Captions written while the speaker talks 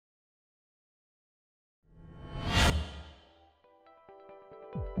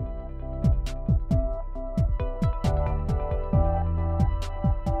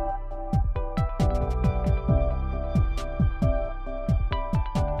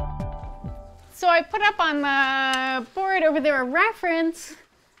So I put up on the board over there a reference.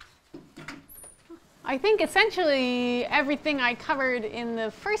 I think essentially everything I covered in the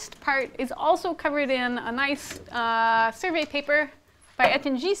first part is also covered in a nice survey paper by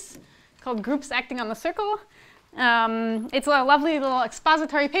Etienne Gis called Groups Acting on the Circle. It's a lovely little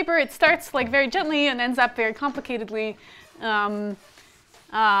expository paper. It starts like very gently and ends up very complicatedly. But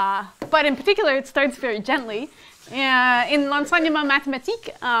in particular, it starts very gently in l'enseignement mathématique.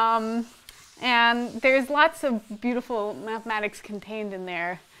 And there's lots of beautiful mathematics contained in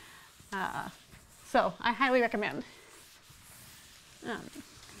there. So I highly recommend.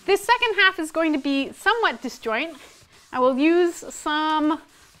 This second half is going to be somewhat disjoint. I will use some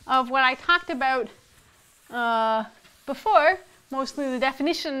of what I talked about before, mostly the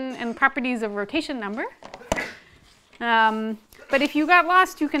definition and properties of rotation number. But if you got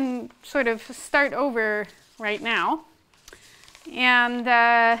lost, you can sort of start over right now.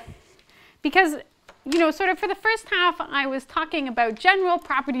 And because, you know, sort of for the first half, I was talking about general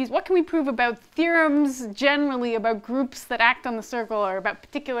properties. What can we prove about theorems generally about groups that act on the circle or about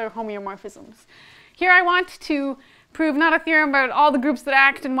particular homeomorphisms? Here I want to prove not a theorem about all the groups that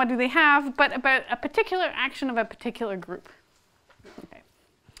act and what do they have, but about a particular action of a particular group. Okay.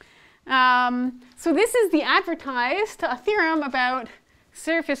 So this is the advertised a theorem about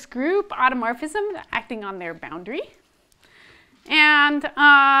surface group automorphism acting on their boundary. And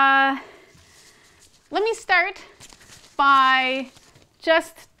let me start by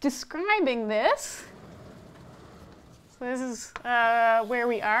just describing this. So this is where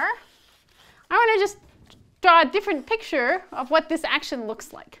we are. I want to just draw a different picture of what this action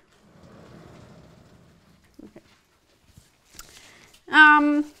looks like. Okay.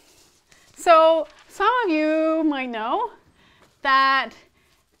 So some of you might know that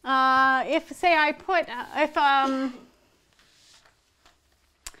if, say,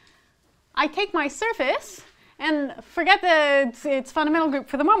 I take my surface and forget its fundamental group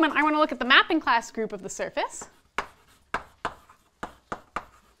for the moment, I want to look at the mapping class group of the surface.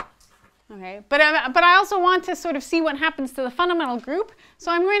 Okay, but I also want to sort of see what happens to the fundamental group,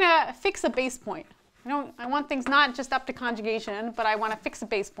 so I'm going to fix a base point. I want things not just up to conjugation, but I want to fix a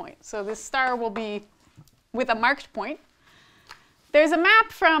base point. So this star will be with a marked point. There's a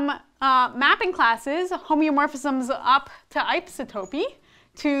map from mapping classes, homeomorphisms up to isotopy,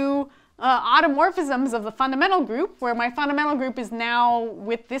 to automorphisms of the fundamental group, where my fundamental group is now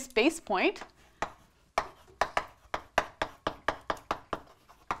with this base point.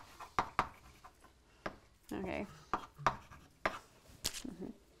 Okay.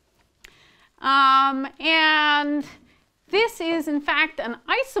 And this is, in fact, an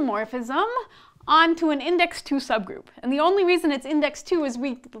isomorphism onto an index 2 subgroup. And the only reason it's index 2 is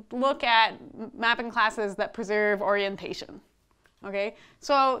we look at mapping classes that preserve orientation. Okay?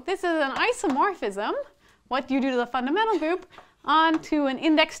 So this is an isomorphism, what do you do to the fundamental group, onto an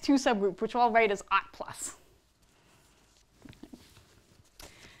index 2 subgroup, which I'll write as aught plus.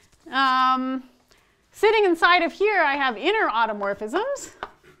 Sitting inside of here, I have inner automorphisms.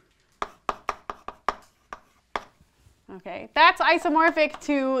 Okay, that's isomorphic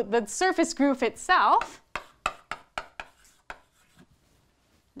to the surface group itself.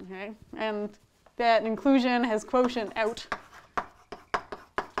 Okay, and that inclusion has quotient out.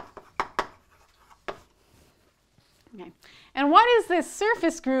 Okay, and what is this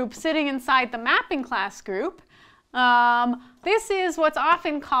surface group sitting inside the mapping class group? This is what's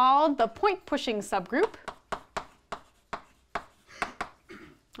often called the point pushing subgroup.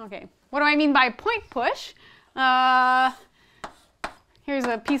 Okay, what do I mean by point push? Here's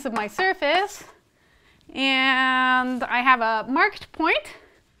a piece of my surface, and I have a marked point.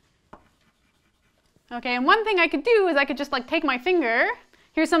 Okay, and one thing I could do is I could just like take my finger.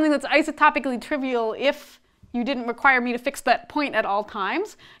 Here's something that's isotopically trivial if you didn't require me to fix that point at all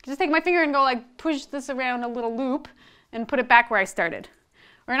times. I could just take my finger and go like push this around a little loop and put it back where I started.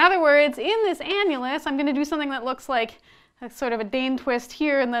 Or in other words, in this annulus, I'm going to do something that looks like sort of a Dane twist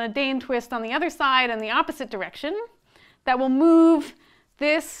here and then a Dane twist on the other side in the opposite direction that will move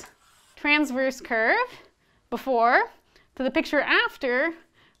this transverse curve before to the picture after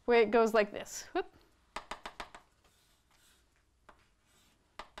where it goes like this. Whoop.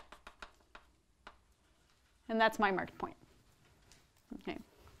 And that's my marked point. Okay.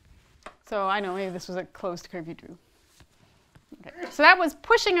 So I know maybe this was a closed curve you drew. Okay. So that was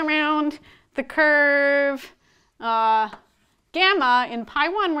pushing around the curve gamma in pi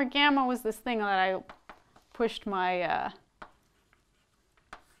 1, where gamma was this thing that I pushed my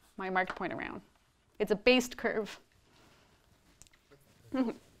my marked point around. It's a based curve. Yeah.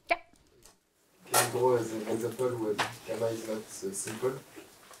 Can you draw as an example where gamma is not simple?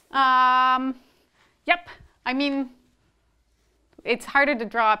 Yep. I mean, it's harder to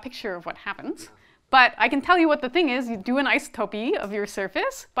draw a picture of what happens. But I can tell you what the thing is. You do an isotopy of your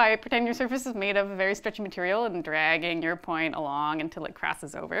surface by pretending your surface is made of a very stretchy material and dragging your point along until it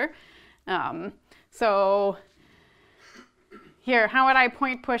crosses over. So here, how would I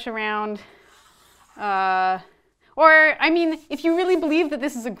point push around? Or, I mean, if you really believe that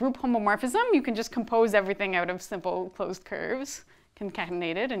this is a group homomorphism, you can just compose everything out of simple closed curves,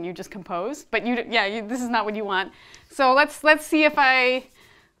 concatenated, and you just compose. But this is not what you want. So let's see if I,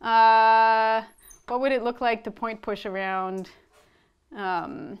 what would it look like to point push around?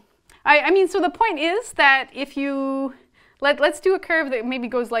 I mean, so the point is that if you, let's do a curve that maybe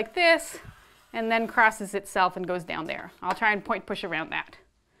goes like this, and then crosses itself and goes down there. I'll try and point push around that.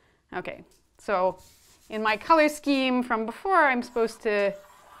 Okay, so in my color scheme from before, I'm supposed to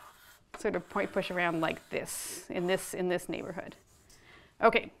sort of point push around like this, in this neighborhood.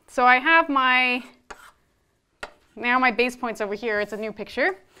 Okay, so I have now my base point's over here. It's a new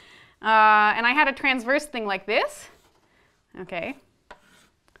picture. And I had a transverse thing like this. Okay.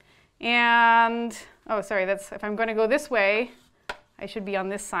 And, oh, sorry, if I'm going to go this way, I should be on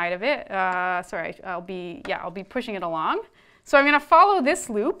this side of it. Sorry, I'll be pushing it along. So I'm going to follow this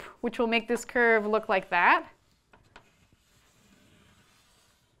loop, which will make this curve look like that.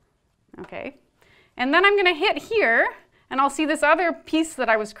 Okay. And then I'm going to hit here, and I'll see this other piece that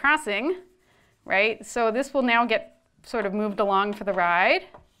I was crossing, right? So this will now get sort of moved along for the ride.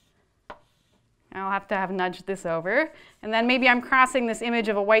 I'll have to have nudged this over. And then maybe I'm crossing this image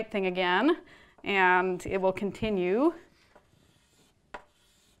of a white thing again, and it will continue.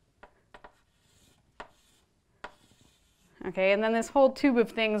 Okay, and then this whole tube of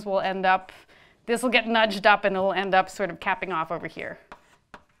things will end up, this will get nudged up and it'll end up sort of capping off over here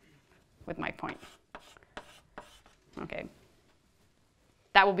with my point. Okay.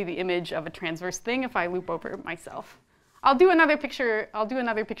 That will be the image of a transverse thing if I loop over myself. I'll do another picture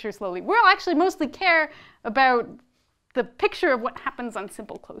slowly. We'll actually mostly care about the picture of what happens on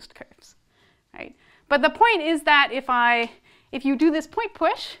simple closed curves, right? But the point is that if you do this point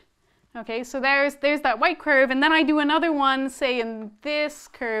push, okay, so there's that white curve, and then I do another one, say in this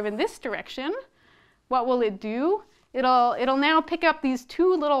curve in this direction, what will it do? It'll now pick up these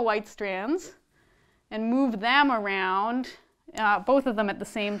two little white strands and move them around, both of them at the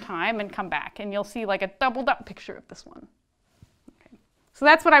same time, and come back. And you'll see like a doubled up picture of this one. Okay. So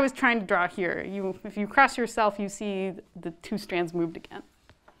that's what I was trying to draw here. If you cross yourself, you see the two strands moved again.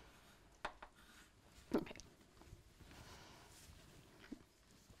 Okay.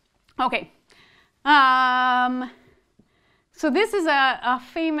 Okay. So this is a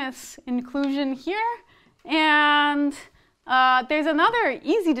famous inclusion here. And there's another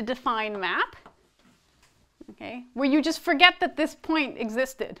easy to define map, okay, where you just forget that this point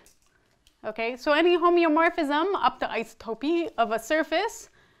existed. Okay, so any homeomorphism up to isotopy of a surface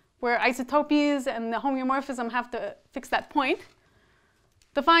where isotopies and the homeomorphism have to fix that point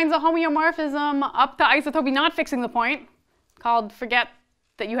defines a homeomorphism up to isotopy not fixing the point, called forget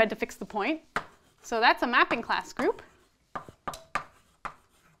that you had to fix the point. So that's a mapping class group.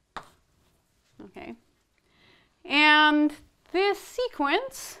 Okay. And this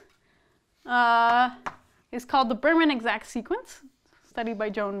sequence is called the Berman exact sequence, studied by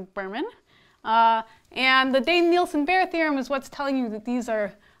Joan Berman. And the Dane-Nielsen-Baer theorem is what's telling you that these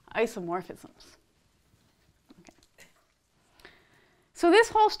are isomorphisms. Okay. So this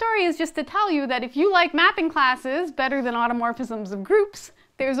whole story is just to tell you that if you like mapping classes better than automorphisms of groups,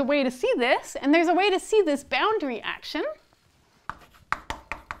 there's a way to see this, and there's a way to see this boundary action.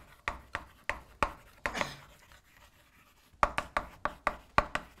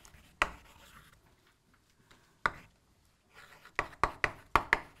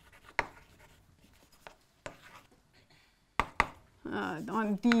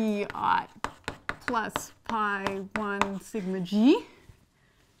 On d aught plus pi 1 sigma g.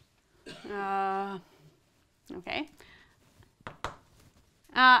 Okay.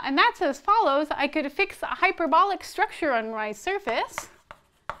 And that's as follows. I could fix a hyperbolic structure on my surface.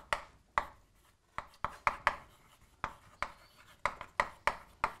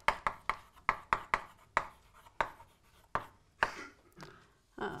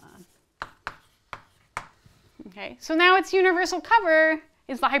 Okay, so now its universal cover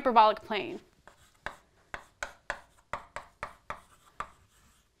is the hyperbolic plane.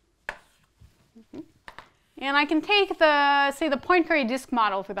 And I can take say the Poincare disk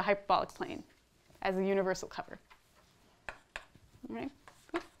model for the hyperbolic plane as a universal cover. All right.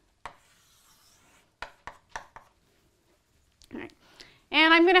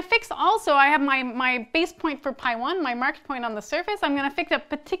 And I'm going to fix also, I have my base point for pi1, my marked point on the surface. I'm going to fix a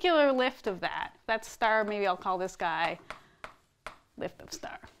particular lift of that. That's star, maybe I'll call this guy lift of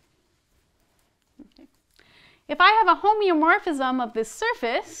star. Okay. If I have a homeomorphism of this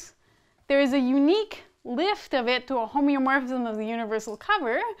surface, there is a unique lift of it to a homeomorphism of the universal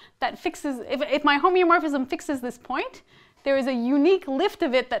cover that fixes, if my homeomorphism fixes this point, there is a unique lift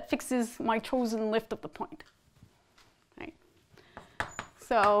of it that fixes my chosen lift of the point. Right?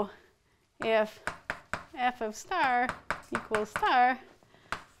 So if f of star equals star,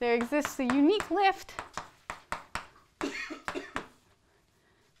 there exists a unique lift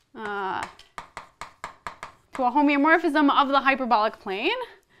to a homeomorphism of the hyperbolic plane,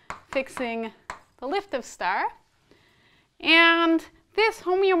 fixing the lift of star. And this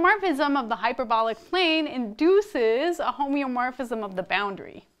homeomorphism of the hyperbolic plane induces a homeomorphism of the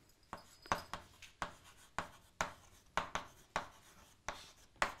boundary.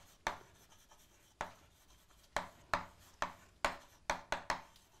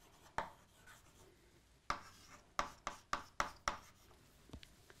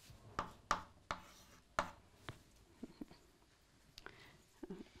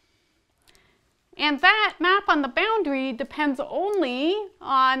 And that map on the boundary depends only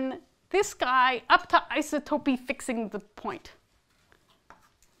on this guy up to isotopy fixing the point.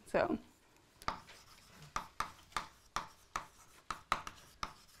 So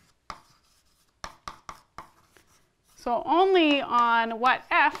only on what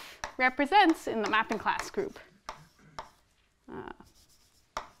F represents in the mapping class group.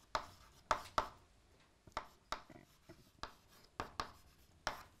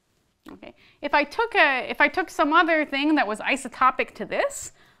 Okay. If I took some other thing that was isotopic to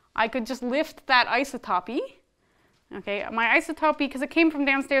this, I could just lift that isotopy. Okay, my isotopy, because it came from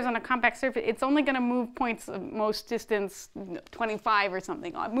downstairs on a compact surface, it's only going to move points of most distance 25 or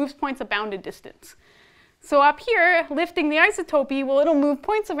something. It moves points of bounded distance. So up here, lifting the isotopy, well, it'll move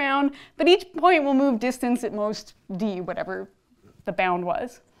points around, but each point will move distance at most d, whatever the bound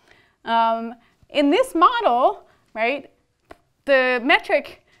was. In this model, right, the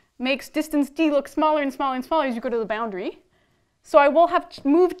metric makes distance d look smaller and smaller and smaller as you go to the boundary. So I will have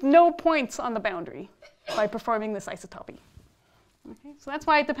moved no points on the boundary by performing this isotopy. Okay, so that's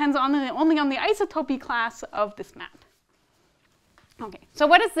why it depends only on the isotopy class of this map. Okay, so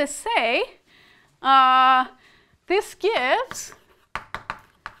what does this say? This gives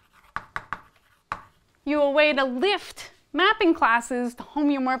you a way to lift mapping classes to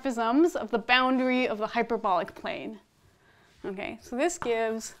homeomorphisms of the boundary of the hyperbolic plane. Okay, so this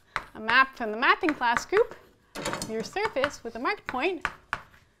gives a map from the mapping class group, your surface with a marked point,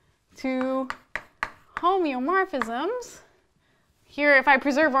 to homeomorphisms. Here, if I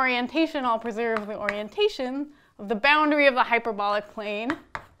preserve orientation, I'll preserve the orientation of the boundary of the hyperbolic plane,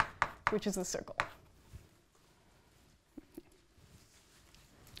 which is the circle.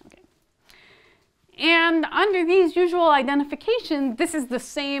 Okay. And under these usual identifications, this is the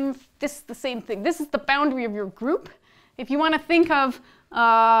same thing. This is the boundary of your group. If you want to think of,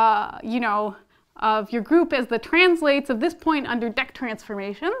 of your group as the translates of this point under deck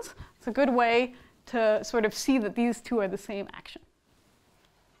transformations, it's a good way to sort of see that these two are the same action.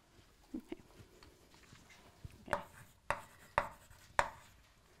 Okay.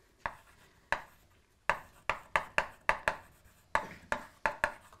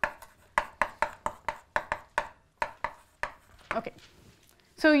 Okay.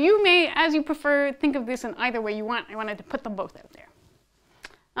 So you may, as you prefer, think of this in either way you want. I wanted to put them both out there.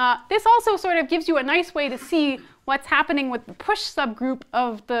 This also sort of gives you a nice way to see what's happening with the push subgroup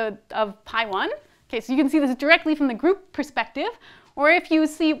of pi1. Okay, so you can see this directly from the group perspective. Or if you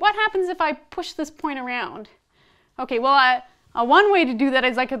see what happens if I push this point around. Okay, well, one way to do that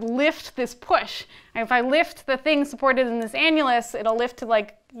is I could lift this push. And if I lift the thing supported in this annulus, it'll lift to,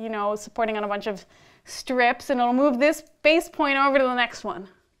 like, supporting on a bunch of strips, and it'll move this base point over to the next one.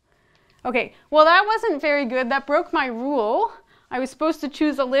 Okay, well, that wasn't very good. That broke my rule. I was supposed to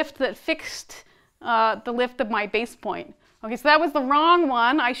choose a lift that fixed the lift of my base point. Okay, so that was the wrong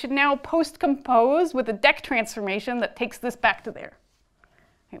one. I should now post-compose with a deck transformation that takes this back to there.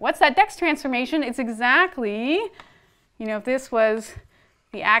 Okay, what's that deck transformation? It's exactly, if this was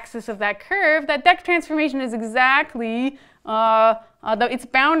the axis of that curve, that deck transformation is exactly, its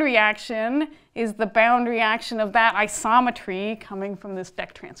boundary action is the boundary action of that isometry coming from this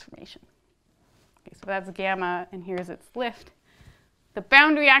deck transformation. Okay, so that's gamma, and here's its lift. The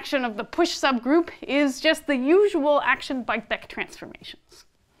boundary action of the push subgroup is just the usual action by deck transformations.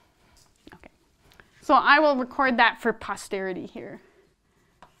 Okay, so I will record that for posterity here.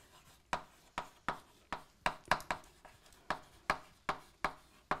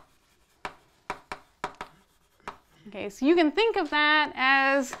 Okay, so you can think of that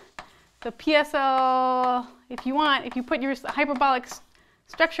as the PSL, if you want, if you put your hyperbolic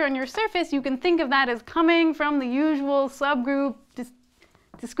structure on your surface, you can think of that as coming from the usual subgroup,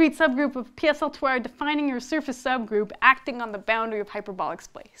 discrete subgroup of PSL2R defining your surface subgroup acting on the boundary of hyperbolic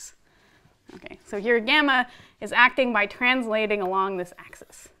space. Okay, so here gamma is acting by translating along this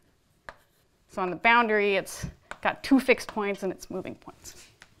axis. So on the boundary, it's got two fixed points and it's moving points.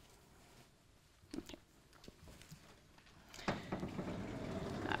 Okay.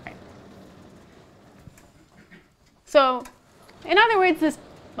 All right. So in other words, this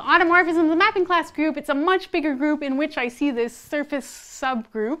automorphism, the mapping class group, it's a much bigger group in which I see this surface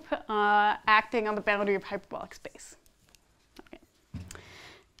subgroup acting on the boundary of hyperbolic space. Okay.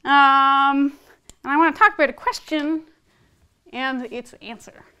 And I want to talk about a question and its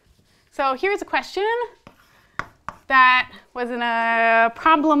answer. So here's a question that was in a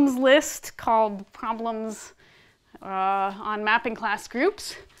problems list called Problems on Mapping Class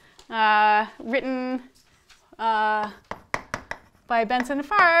Groups, written by Benson and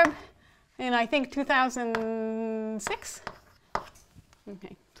Farb in, I think, 2006.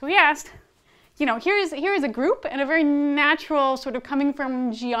 Okay, so he asked, you know, here's a group and a very natural sort of coming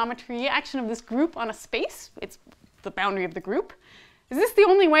from geometry action of this group on a space. It's the boundary of the group. Is this the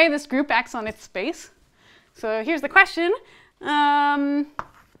only way this group acts on its space? So here's the question.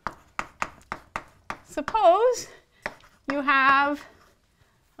 Suppose you have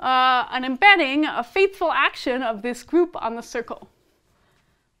an embedding, a faithful action of this group on the circle.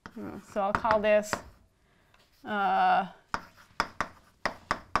 So I'll call this a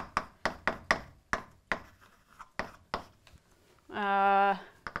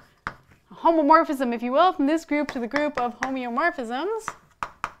homomorphism, if you will, from this group to the group of homeomorphisms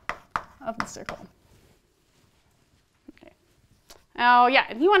of the circle. Okay. Now, yeah,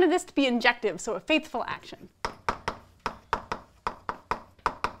 if you wanted this to be injective, so a faithful action.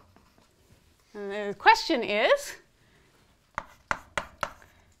 And the question is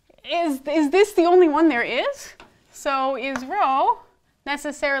this the only one there is? So is rho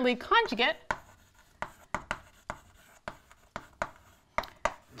necessarily conjugate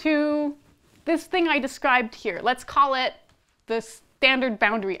to this thing I described here? Let's call it the standard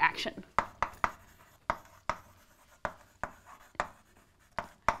boundary action.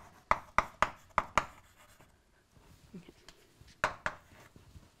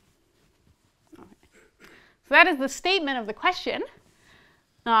 So that is the statement of the question.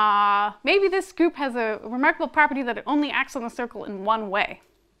 Maybe this group has a remarkable property that it only acts on the circle in one way.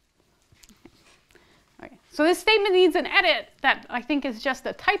 Okay. So this statement needs an edit that I think is just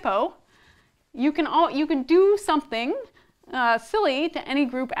a typo. You can do something silly to any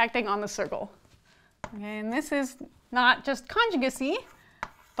group acting on the circle. Okay, and this is not just conjugacy,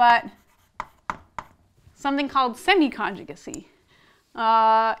 but something called semi-conjugacy.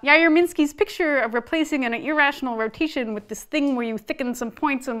 Yair-Minsky's picture of replacing an irrational rotation with this thing where you thicken some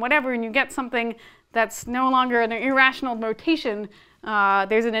points and whatever, and you get something that's no longer an irrational rotation,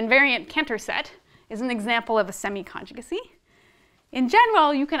 there's an invariant Cantor set, is an example of a semi-conjugacy. In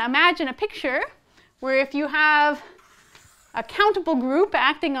general, you can imagine a picture where if you have a countable group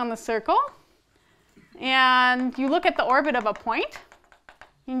acting on the circle, and you look at the orbit of a point,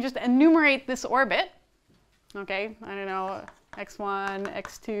 you can just enumerate this orbit. Okay, I don't know, x1,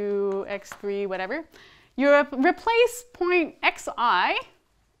 x2, x3, whatever. You replace point xi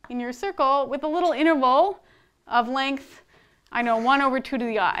in your circle with a little interval of length, I know, 1 over 2 to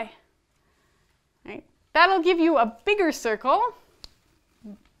the I. Right? That'll give you a bigger circle,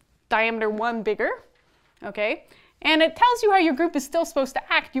 diameter 1 bigger, okay? And it tells you how your group is still supposed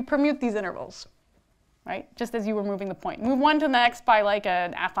to act. You permute these intervals, right? Just as you were moving the point. Move one to the next by like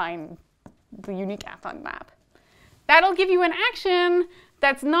an affine, the unique affine map. That'll give you an action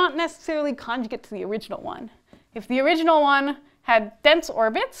that's not necessarily conjugate to the original one. If the original one had dense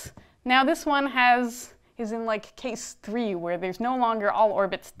orbits, now this one is in like case 3 where there's no longer all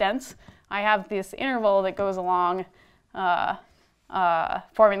orbits dense. I have this interval that goes along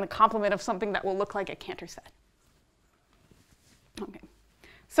forming the complement of something that will look like a Cantor set. Okay.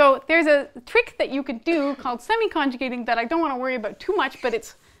 So there's a trick that you could do called semi-conjugating that I don't want to worry about too much, but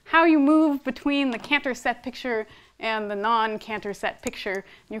it's how you move between the Cantor set picture and the non-Cantor set picture.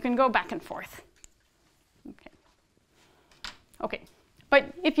 You can go back and forth. Okay. Okay.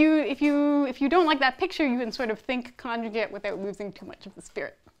 But if you don't like that picture, you can sort of think conjugate without losing too much of the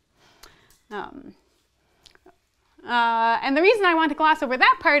spirit. And the reason I want to gloss over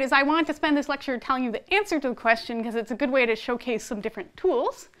that part is I want to spend this lecture telling you the answer to the question because it's a good way to showcase some different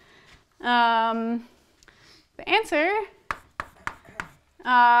tools. The answer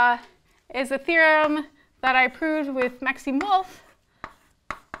is a theorem that I proved with Maxime Wolf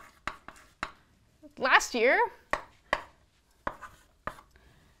last year.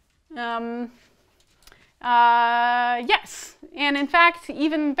 Yes, and in fact,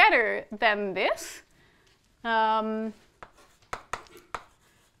 even better than this.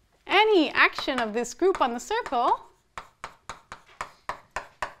 Any action of this group on the circle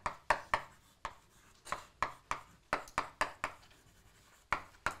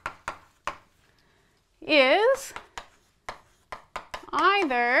is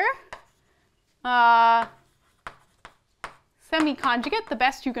either semi-conjugate, the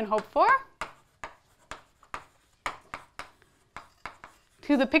best you can hope for,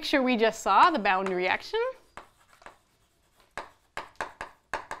 to the picture we just saw, the boundary action.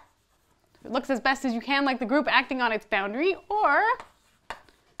 It looks as best as you can like the group acting on its boundary, or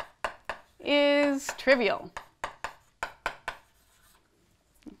is trivial.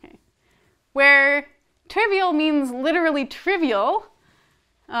 Okay. Where trivial means literally trivial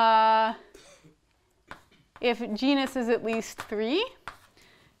if genus is at least 3.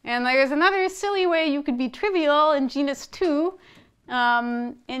 And there's another silly way you could be trivial in genus 2.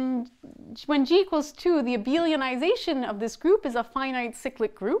 When G equals 2, the abelianization of this group is a finite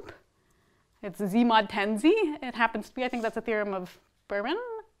cyclic group. It's Z mod 10Z. It happens to be, I think that's a theorem of Berman.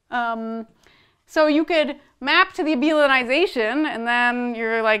 So you could map to the abelianization, and then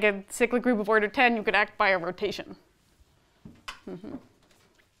you're like a cyclic group of order 10. You could act by a rotation.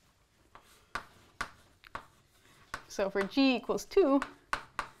 So for G equals 2,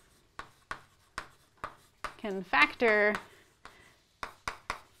 can factor.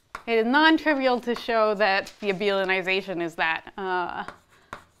 It is non-trivial to show that the abelianization is that.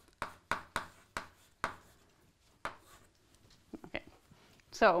 Okay,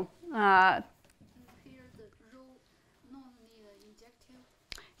 so.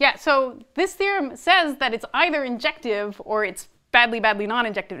 Yeah, so this theorem says that it's either injective or it's badly, badly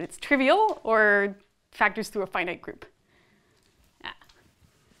non-injective. It's trivial or factors through a finite group. Yeah.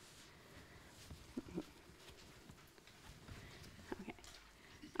 Okay.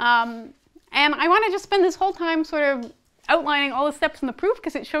 And I want to just spend this whole time sort of outlining all the steps in the proof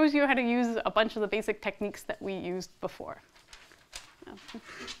because it shows you how to use a bunch of the basic techniques that we used before.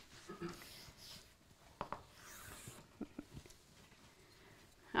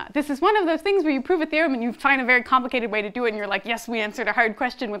 This is one of those things where you prove a theorem and you find a very complicated way to do it and you're like, yes, we answered a hard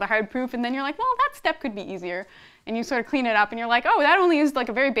question with a hard proof, and then you're like, well, that step could be easier. And you sort of clean it up and you're like, oh, that only is like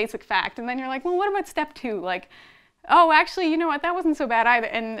a very basic fact. And then you're like, well, what about step 2? Like, oh, actually, you know what, that wasn't so bad either.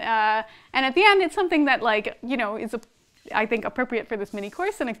 And at the end, it's something that like, you know, is, I think, appropriate for this mini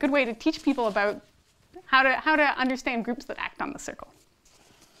course and a good way to teach people about how to understand groups that act on the circle.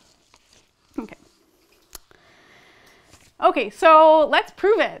 Okay. Okay, so let's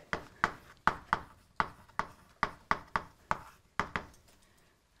prove it.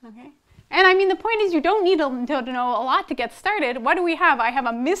 Okay. And I mean, the point is you don't need to know a lot to get started. What do we have? I have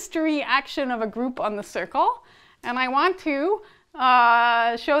a mystery action of a group on the circle. And I want to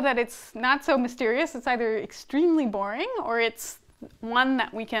show that it's not so mysterious. It's either extremely boring or it's one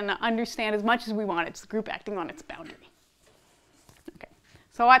that we can understand as much as we want. It's the group acting on its boundary. Okay.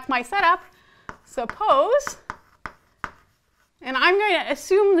 So that's my setup. Suppose. And I'm going to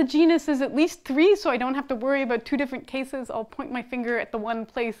assume the genus is at least 3, so I don't have to worry about 2 different cases. I'll point my finger at the one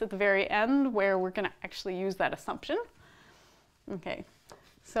place at the very end where we're going to actually use that assumption. Okay,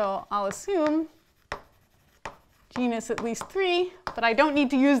 so I'll assume genus at least 3, but I don't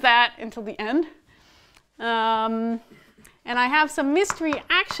need to use that until the end. And I have some mystery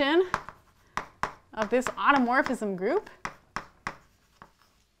action of this automorphism group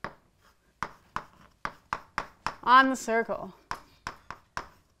on the circle.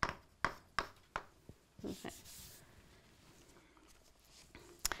 Okay.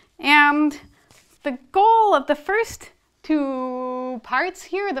 And the goal of the first 2 parts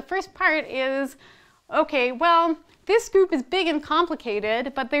here, the first part is, okay, well, this group is big and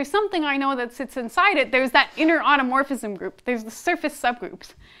complicated, but there's something I know that sits inside it. There's that inner automorphism group. There's the surface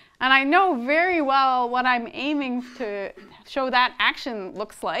subgroups. And I know very well what I'm aiming to show that action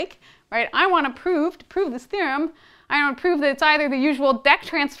looks like, right? I want to prove this theorem, I want to prove that it's either the usual deck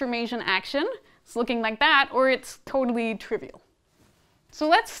transformation action, it's looking like that, or it's totally trivial. So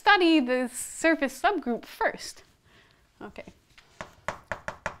let's study this surface subgroup first. Okay.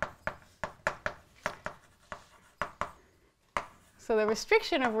 So the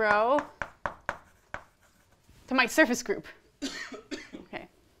restriction of rho to my surface group. Okay.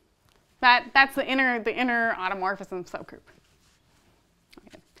 That's the inner automorphism subgroup.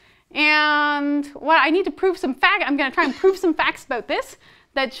 Okay. And what I need to prove some fact. I'm going to try and prove some facts about this.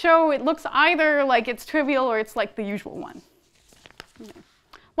 that show it looks either like it's trivial or it's like the usual one. Okay.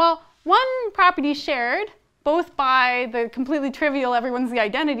 Well, one property shared both by the completely trivial everyone's the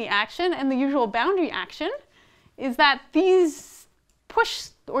identity action and the usual boundary action is that these push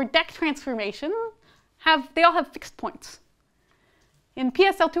or deck transformations they all have fixed points. In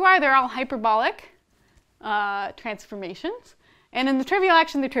PSL2R, they're all hyperbolic transformations, and in the trivial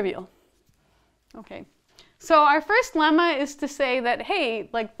action, they're trivial. Okay, so our first lemma is to say that, hey,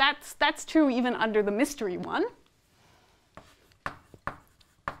 like that's true even under the mystery one.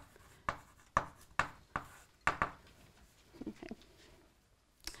 Okay.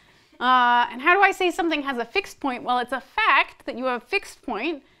 And how do I say something has a fixed point? Well, it's a fact that you have a fixed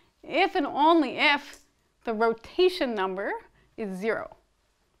point if and only if the rotation number is 0.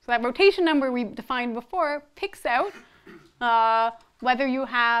 So that rotation number we defined before picks out whether you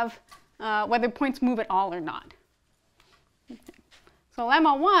have whether points move at all or not. Okay. So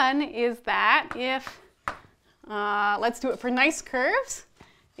lemma 1 is that if let's do it for nice curves.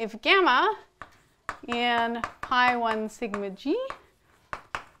 If gamma in pi 1 sigma g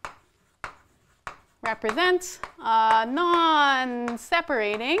represents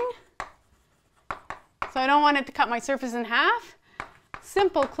non-separating, so I don't want it to cut my surface in half,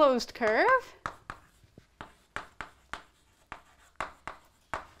 simple closed curve.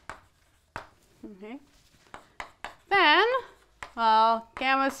 Okay. Then, well,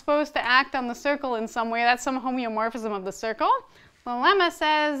 gamma is supposed to act on the circle in some way. That's some homeomorphism of the circle. The lemma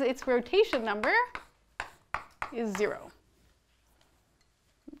says its rotation number is 0.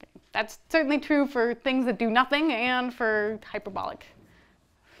 Okay. That's certainly true for things that do nothing and for hyperbolic,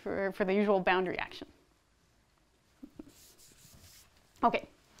 for the usual boundary action. Okay.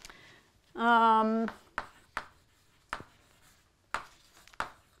 All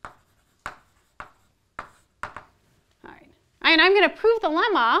right. And I'm going to prove the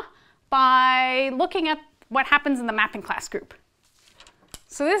lemma by looking at what happens in the mapping class group.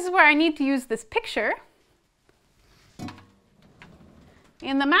 So this is where I need to use this picture.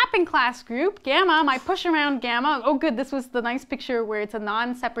 In the mapping class group, gamma, my push around gamma, oh good, this was the nice picture where it's a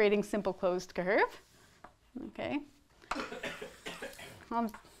non-separating simple closed curve. Okay. I'll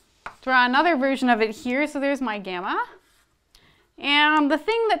draw another version of it here. So there's my gamma. And the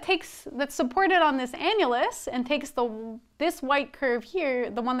thing that's supported on this annulus and takes this white curve here,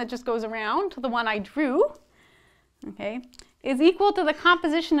 the one that just goes around to the one I drew, okay, is equal to the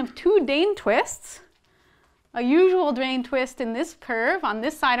composition of two Dane twists, a usual Dane twist in this curve on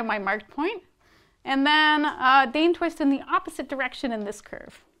this side of my marked point, and then a Dane twist in the opposite direction in this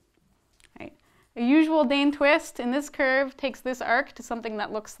curve. Right? A usual Dane twist in this curve takes this arc to something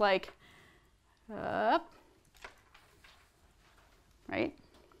that looks like up, right?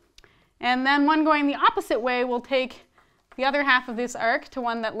 And then one going the opposite way will take the other half of this arc to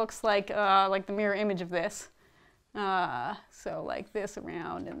one that looks like the mirror image of this. So like this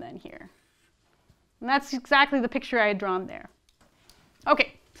around and then here. And that's exactly the picture I had drawn there.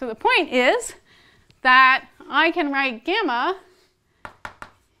 Okay, so the point is that I can write gamma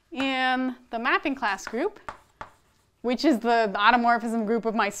in the mapping class group, which is the automorphism group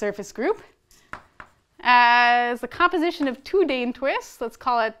of my surface group, as a composition of two Dane twists. Let's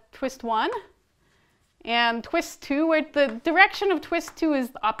call it twist 1 and twist 2, where the direction of twist 2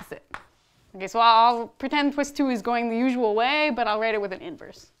 is the opposite. Okay, so I'll pretend twist 2 is going the usual way, but I'll write it with an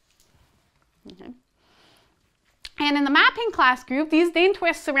inverse. Okay. And in the mapping class group, these Dane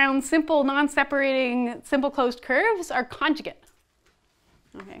twists around simple non-separating simple closed curves are conjugate.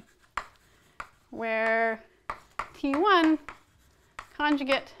 Okay. Where T1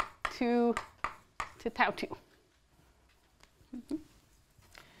 conjugate to tau 2. Mm-hmm.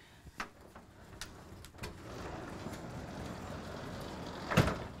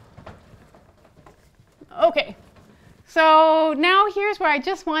 Okay, so now here's where I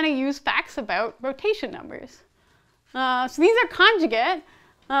just want to use facts about rotation numbers. So these are conjugate.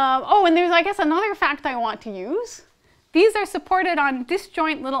 Oh, and there's, I guess, another fact I want to use. These are supported on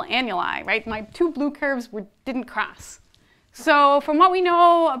disjoint little annuli, right? My two blue curves didn't cross. So from what we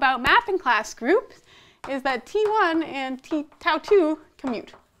know about mapping class groups is that T1 and tau 2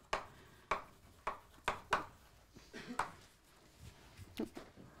 commute.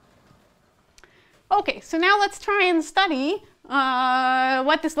 Okay, so now let's try and study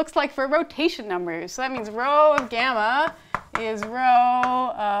what this looks like for rotation numbers. So that means rho of gamma is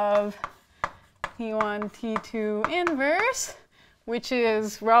rho of T1, T2 inverse, which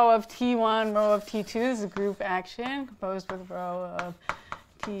is rho of T1, rho of T2. This is a group action composed with rho of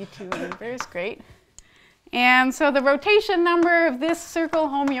T2 inverse. Great. And so the rotation number of this circle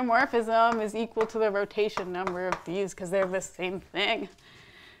homeomorphism is equal to the rotation number of these because they're the same thing.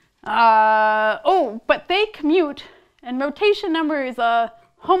 Oh, but they commute, and rotation number is a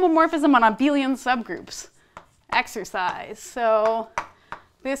homomorphism on abelian subgroups exercise. So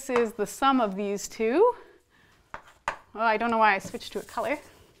this is the sum of these two. Oh, I don't know why I switched to a color.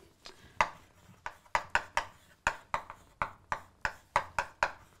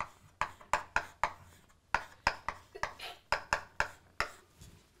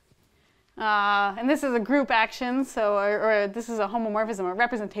 And this is a group action, so, or this is a homomorphism, a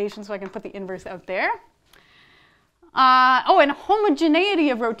representation, so I can put the inverse out there. Oh, and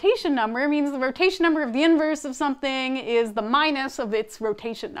homogeneity of rotation number means the rotation number of the inverse of something is the minus of its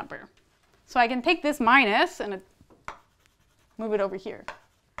rotation number. So I can take this minus and move it over here.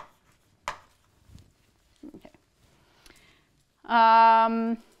 Okay.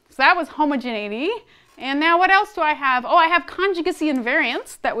 So that was homogeneity. And now what else do I have? Oh, I have conjugacy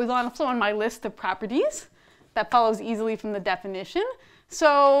invariance. That was also on my list of properties. That follows easily from the definition.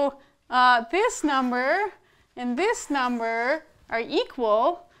 So this number and this number are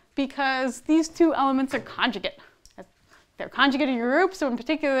equal because these two elements are conjugate. They're conjugate of your group, so in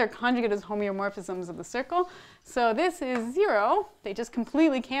particular they're conjugate as homeomorphisms of the circle. So this is 0. They just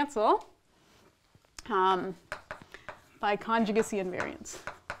completely cancel by conjugacy invariance.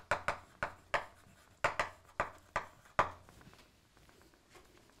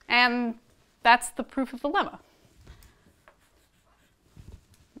 And that's the proof of the lemma.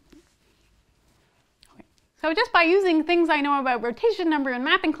 Okay. So just by using things I know about rotation number and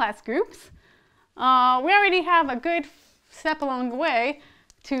mapping class groups, we already have a good step along the way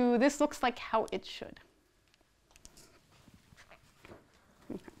to this looks like how it should.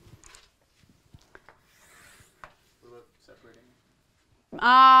 Okay. What about separating?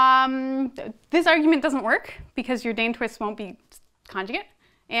 This argument doesn't work because your Dane twist won't be conjugate.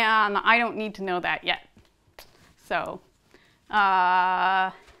 And I don't need to know that yet. So,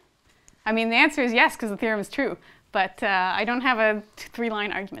 I mean, the answer is yes, because the theorem is true. But I don't have a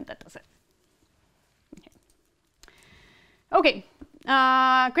 3-line argument that does it. Okay,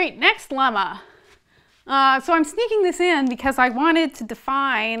 great. Next lemma. So I'm sneaking this in because I wanted to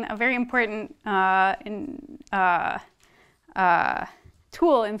define a very important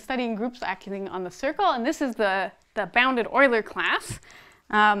tool in studying groups acting on the circle. And this is the bounded Euler class.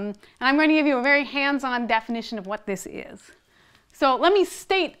 And I'm going to give you a very hands-on definition of what this is. So let me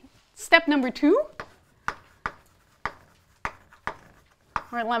state step number 2,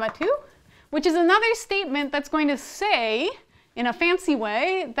 or lemma 2, which is another statement that's going to say, in a fancy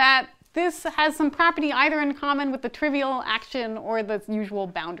way, that this has some property either in common with the trivial action or the usual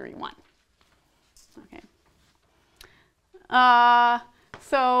boundary one. Okay.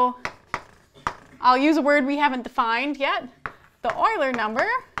 So I'll use a word we haven't defined yet. The Euler number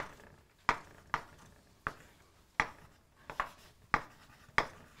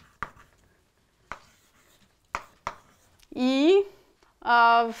E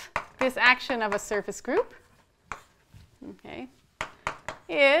of this action of a surface group, okay,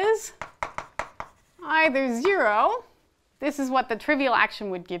 is either 0, this is what the trivial action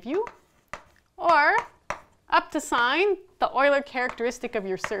would give you, or up to sign the Euler characteristic of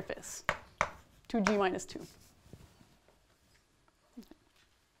your surface, 2g minus 2.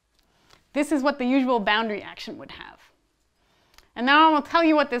 This is what the usual boundary action would have. And now I will tell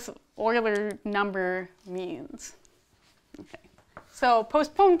you what this Euler number means. Okay. So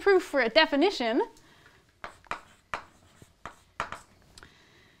postpone proof for a definition.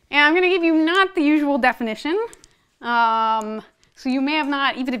 And I'm going to give you not the usual definition. So you may have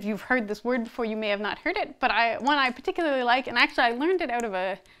not, even if you've heard this word before, you may have not heard it. But one I particularly like, and actually I learned it out of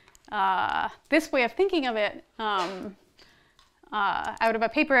this way of thinking of it, out of a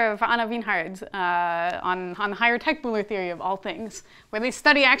paper of Anna Wienhard's on the higher Teichmuller theory of all things, where they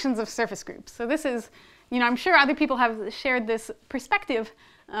study actions of surface groups. So this is, I'm sure other people have shared this perspective,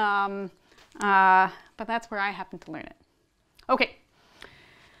 but that's where I happen to learn it. Okay.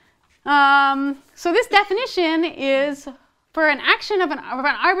 So this definition is for an action of an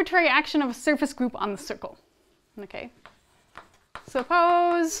arbitrary action of a surface group on the circle. Okay.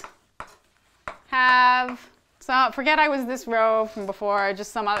 Suppose so forget I was this row from before,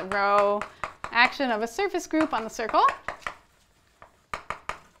 just some other row, action of a surface group on the circle.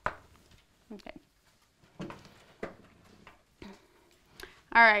 Okay.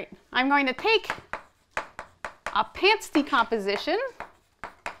 All right, I'm going to take a pants decomposition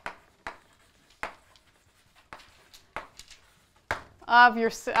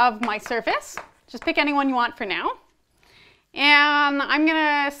of my surface. Just pick any one you want for now. And I'm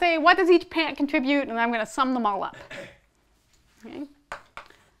going to say, what does each pant contribute? And I'm going to sum them all up. Okay.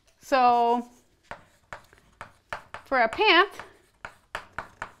 So for a pant,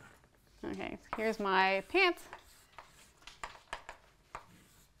 Okay, so here's my pants.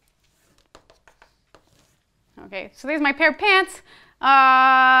 Okay, so there's my pair of pants.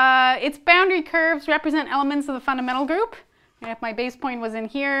 Its boundary curves represent elements of the fundamental group. And if my base point was in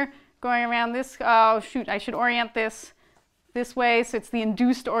here, going around this, oh shoot, I should orient this way, so it's the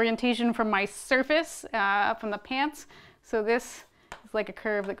induced orientation from my surface, from the pants. So this is like a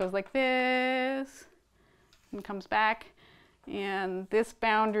curve that goes like this and comes back. And this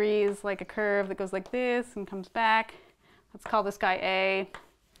boundary is like a curve that goes like this and comes back. Let's call this guy A,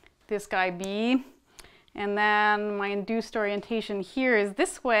 this guy B. And then my induced orientation here is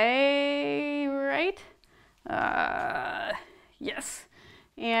this way, right? Yes.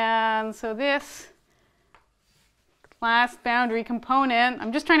 And so this last boundary component,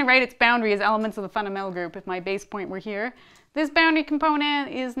 I'm just trying to write its boundary as elements of the fundamental group if my base point were here. This boundary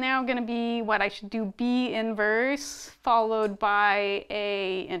component is now going to be what I should do, B inverse followed by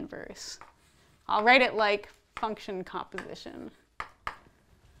A inverse. I'll write it like function composition.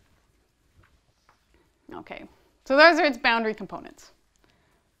 Okay, so those are its boundary components.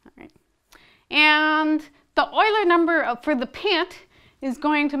 All right. And the Euler number for the pant is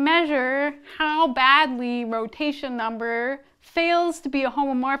going to measure how badly rotation number fails to be a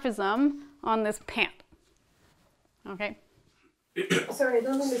homomorphism on this pant. Okay? Sorry, I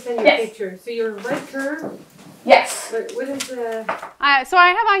don't understand your Yes. picture. So your right curve, Yes. what is the... So I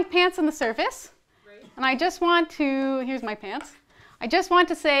have my pants on the surface, Right. and I just want to, here's my pants. I just want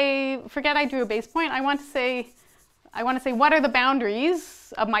to say, forget I drew a base point, I want to say what are the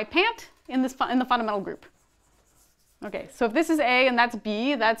boundaries of my pant in the fundamental group. Okay, so if this is A and that's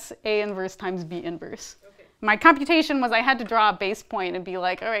B, that's A inverse times B inverse. Okay. My computation was I had to draw a base point and be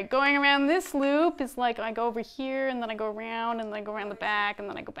like, all right, going around this loop is like I go over here and then I go around and then I go around the back and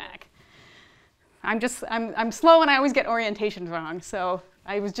then I go back. I'm slow and I always get orientations wrong, so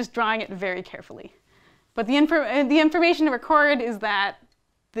I was just drawing it very carefully. But the information to record is that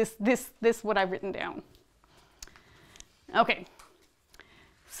this what I've written down. Okay,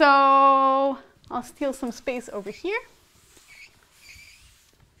 so I'll steal some space over here.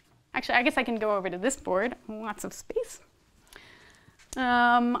 Actually, I guess I can go over to this board. Lots of space.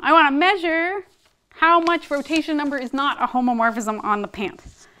 I want to measure how much rotation number is not a homomorphism on the pant.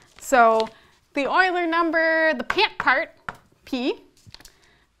 So the Euler number, the pant part, P,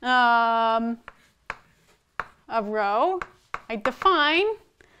 of rho, I define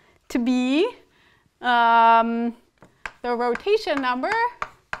to be the rotation number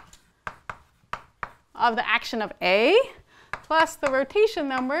of the action of A plus the rotation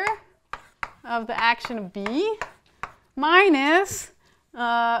number of the action of B minus,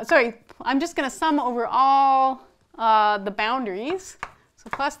 sorry, I'm just going to sum over all the boundaries. So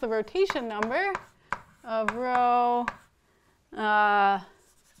plus the rotation number of rho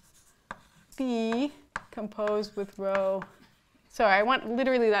B composed with rho, sorry, I want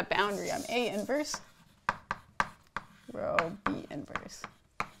literally that boundary. I'm A inverse, rho B inverse.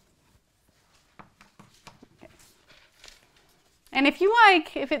 Okay. And if you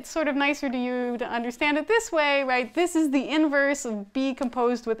like, if it's sort of nicer to you to understand it this way, right, this is the inverse of B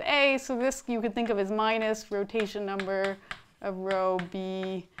composed with A, so this you could think of as minus rotation number of rho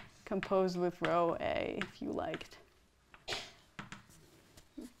B composed with rho A, if you liked.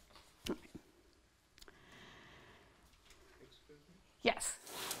 Yes?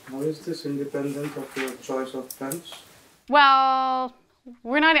 How is this independent of your choice of pens? Well,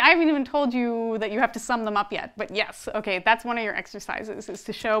 I haven't even told you that you have to sum them up yet, but yes, okay, that's one of your exercises, is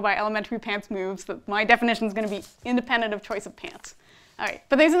to show by elementary pants moves that my definition is going to be independent of choice of pants. All right,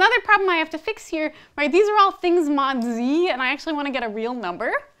 but there's another problem I have to fix here, right? These are all things mod z, and I actually want to get a real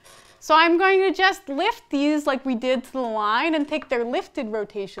number. So I'm going to just lift these like we did to the line and take their lifted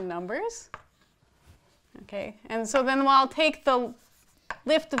rotation numbers. Okay, and so then I'll take the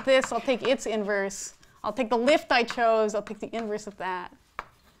lift of this, I'll take its inverse. I'll take the lift I chose, I'll take the inverse of that,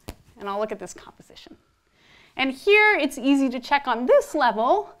 and I'll look at this composition. And here it's easy to check on this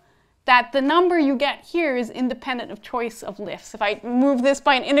level that the number you get here is independent of choice of lifts. If I move this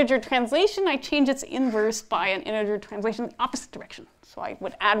by an integer translation, I change its inverse by an integer translation in the opposite direction. So I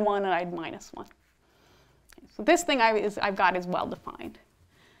would add 1 and I'd minus 1. Okay, so this thing I've got is well defined.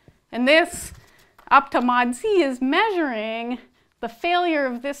 And this up to mod z is measuring the failure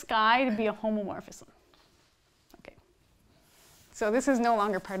of this guy to be a homomorphism. Okay. So this is no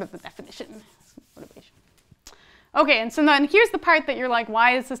longer part of the definition. Motivation. Okay, and so then here's the part that you're like,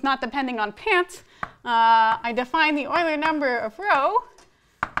 why is this not depending on pants? I define the Euler number of rho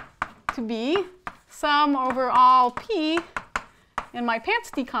to be sum over all p in my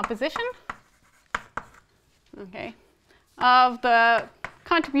pants decomposition, okay, of the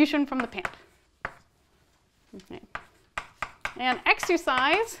contribution from the pant. Okay. And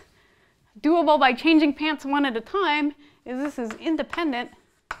exercise, doable by changing pants one at a time, is this is independent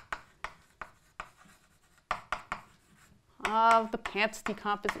of the pants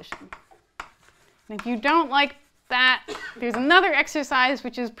decomposition. And if you don't like that, there's another exercise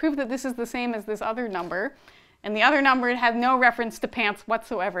which is prove that this is the same as this other number. And the other number had no reference to pants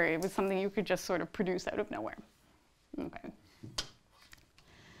whatsoever. It was something you could just sort of produce out of nowhere. Okay.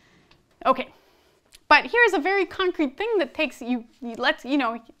 Okay. But here's a very concrete thing that takes you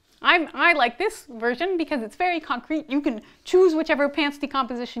know, I like this version because it's very concrete. You can choose whichever pants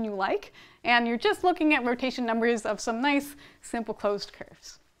decomposition you like, and you're just looking at rotation numbers of some nice, simple closed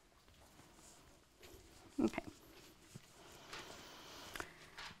curves. Okay.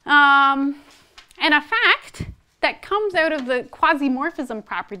 And a fact that comes out of the quasimorphism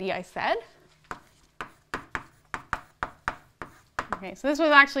property I said. Okay, so this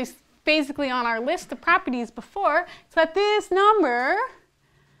was actually basically on our list of properties before, is that this number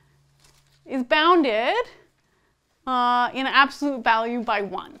is bounded in absolute value by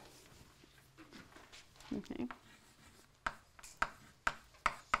 1. Okay.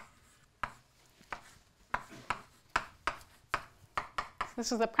 So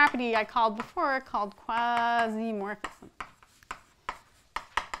this is a property I called before called quasimorphism.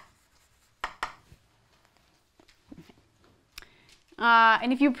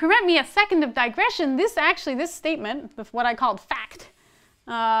 And if you permit me a second of digression, this statement, what I called fact,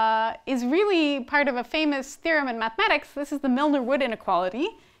 is really part of a famous theorem in mathematics. This is the Milnor-Wood inequality.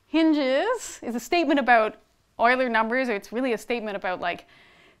 Hinges is a statement about Euler numbers, or it's really a statement about like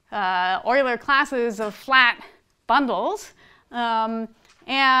Euler classes of flat bundles.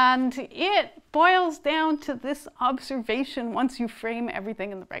 And it boils down to this observation once you frame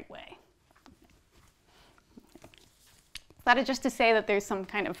everything in the right way. That is just to say that there's some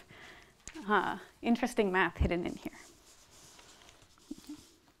kind of interesting math hidden in here.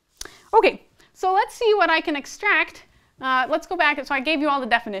 Okay, so let's see what I can extract. Let's go back. So I gave you all the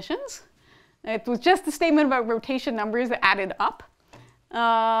definitions. It was just a statement about rotation numbers that added up.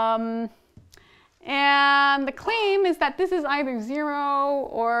 And the claim is that this is either 0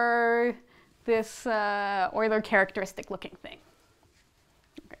 or this Euler characteristic looking thing.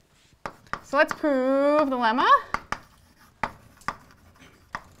 Okay. So let's prove the lemma.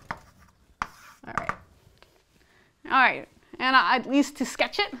 All right, and at least to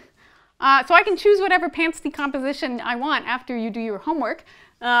sketch it. So I can choose whatever pants decomposition I want after you do your homework.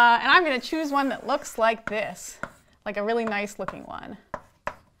 And I'm going to choose one that looks like this, like a really nice looking one.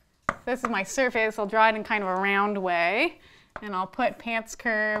 This is my surface. I'll draw it in kind of a round way. And I'll put pants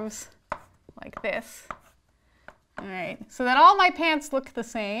curves like this. All right, so that all my pants look the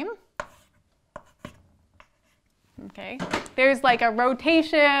same. Okay, there's like a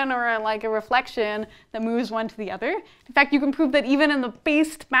rotation or like a reflection that moves one to the other. In fact, you can prove that even in the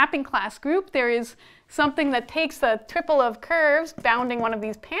based mapping class group, there is something that takes the triple of curves bounding one of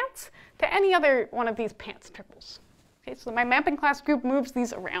these pants to any other one of these pants triples. Okay, so my mapping class group moves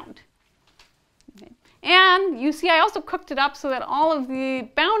these around. Okay. And you see I also cooked it up so that all of the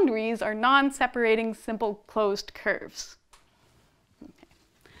boundaries are non-separating simple closed curves.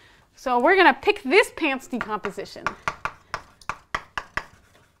 So we're going to pick this pants decomposition.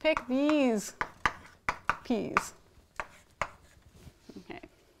 Pick these p's. Okay.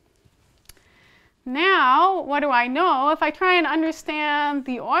 Now, what do I know? If I try and understand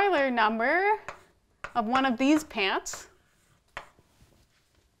the Euler number of one of these pants,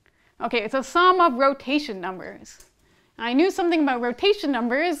 okay, it's a sum of rotation numbers. And I knew something about rotation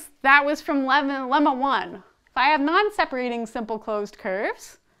numbers. That was from lemma 1. If I have non-separating simple closed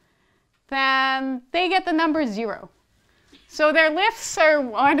curves, then they get the number 0. So their lifts are,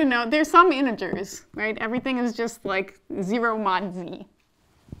 well, I don't know, they're some integers, right? Everything is just like 0 mod z.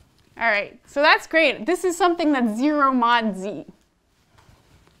 All right, so that's great. This is something that's 0 mod z.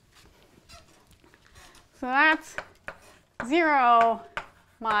 So that's 0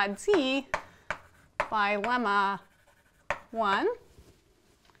 mod z by lemma 1.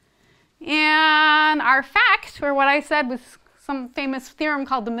 And our fact, or what I said was some famous theorem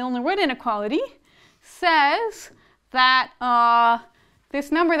called the Milnor-Wood inequality, says that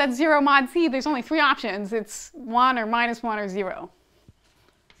this number that's 0 mod z, there's only 3 options. It's 1 or minus 1 or 0.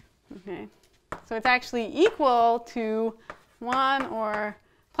 Okay. So it's actually equal to 1 or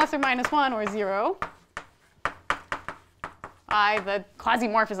plus or minus 1 or 0 by the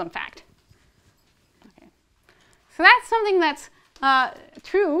quasimorphism fact. Okay. So that's something that's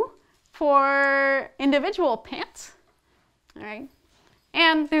true for individual pants. All right.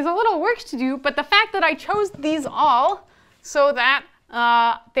 And there's a little work to do, but the fact that I chose these all so that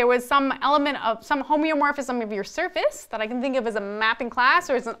there was some element of some homeomorphism of your surface that I can think of as a mapping class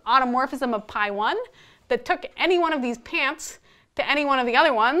or as an automorphism of pi1 that took any one of these pants to any one of the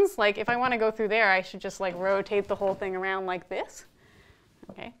other ones. Like if I want to go through there, I should just like rotate the whole thing around like this.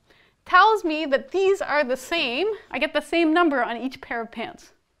 Okay. Tells me that these are the same. I get the same number on each pair of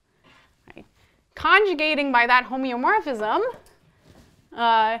pants. Right. Conjugating by that homeomorphism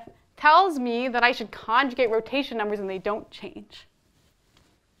tells me that I should conjugate rotation numbers and they don't change.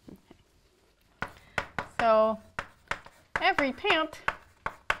 Okay. So every pant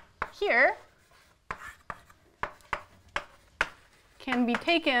here can be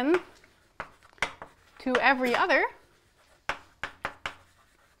taken to every other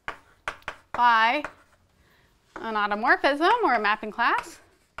by an automorphism or a mapping class.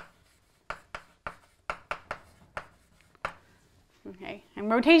 Okay,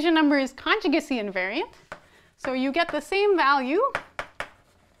 and rotation number is conjugacy invariant. So you get the same value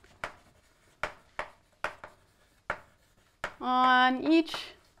on each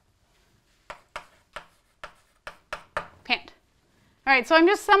pant. All right, so I'm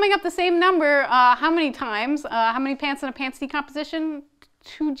just summing up the same number how many times? How many pants in a pants decomposition?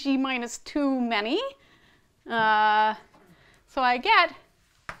 2g minus 2 many. So I get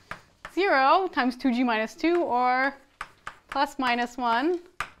 0 times 2g minus 2 or plus minus 1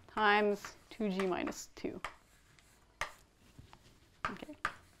 times 2g minus 2. Okay,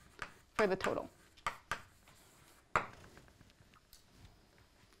 for the total.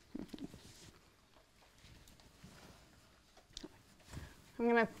 I'm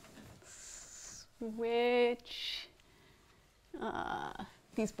going to switch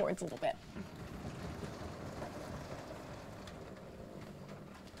these boards a little bit.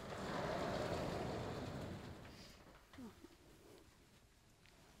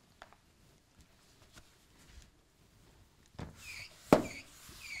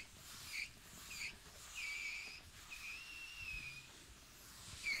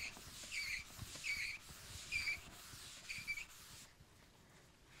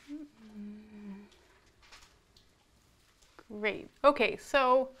 Great. Okay,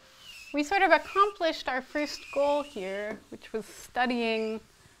 so we sort of accomplished our first goal here, which was studying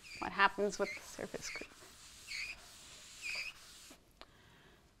what happens with the surface group.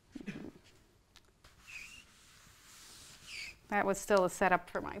 That was still a setup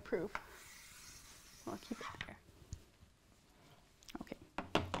for my proof. I'll keep it there.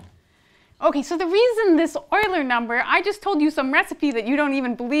 Okay, so the reason this Euler number, I just told you some recipe that you don't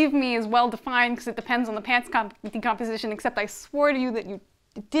even believe me is well defined because it depends on the pants decomposition, except I swore to you that you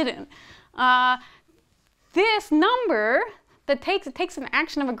didn't. This number that takes an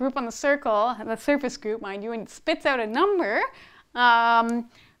action of a group on the circle, the surface group, mind you, and spits out a number,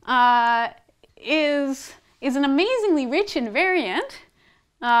 is an amazingly rich invariant.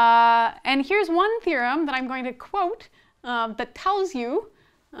 And here's one theorem that I'm going to quote that tells you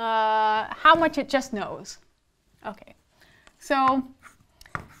how much it just knows. Okay, so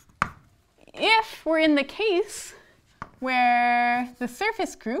if we're in the case where the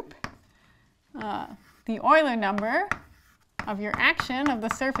surface group, the Euler number of your action of the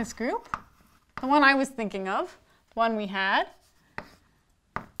surface group, the one I was thinking of, the one we had,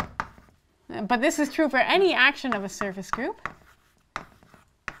 but this is true for any action of a surface group,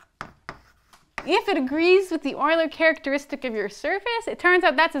 if it agrees with the Euler characteristic of your surface, it turns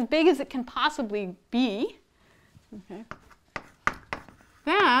out that's as big as it can possibly be. Okay.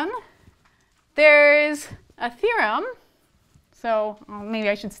 Then there's a theorem. So maybe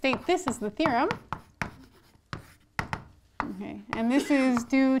I should state this is the theorem. Okay. And this is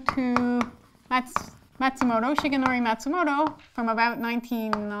due to Matsumoto, Shigenori Matsumoto, from about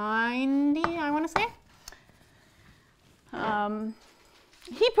 1990, I want to say.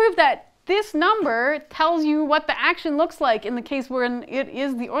 He proved that this number tells you what the action looks like in the case where it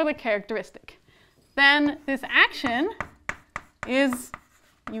is the Euler characteristic. Then this action is,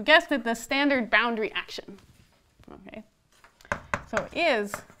 you guessed it, the standard boundary action. Okay. So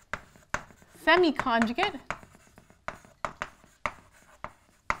is semi-conjugate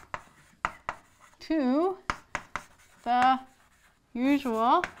to the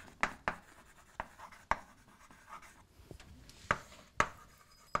usual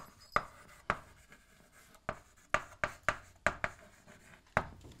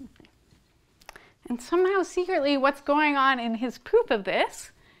and somehow secretly what's going on in his proof of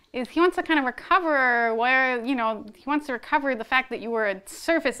this is he wants to kind of recover where, he wants to recover the fact that you were a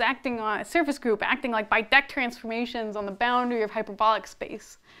surface group acting like by deck transformations on the boundary of hyperbolic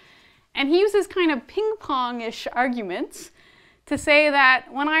space. And he uses kind of ping-pong-ish arguments to say that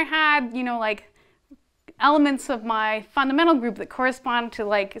when I had, elements of my fundamental group that correspond to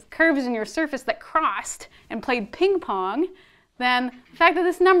like curves in your surface that crossed and played ping pong, then the fact that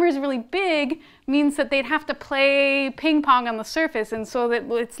this number is really big means that they'd have to play ping pong on the surface, and so that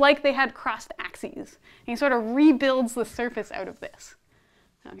it's like they had crossed axes. And he sort of rebuilds the surface out of this.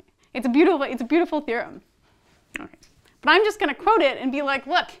 Okay. It's a beautiful theorem. Okay. But I'm just going to quote it and be like,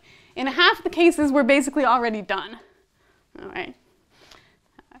 look, in half the cases we're basically already done. All right.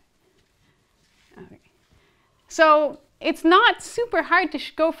 Okay. So it's not super hard to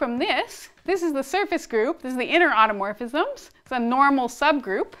go from this. This is the surface group. This is the inner automorphisms. It's a normal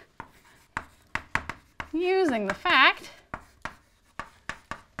subgroup using the fact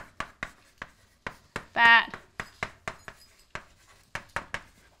that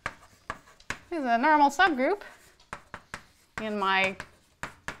this is a normal subgroup in my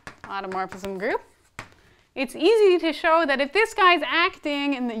automorphism group. It's easy to show that if this guy's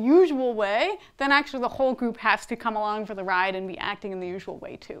acting in the usual way, then actually the whole group has to come along for the ride and be acting in the usual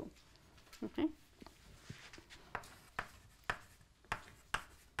way too. Okay.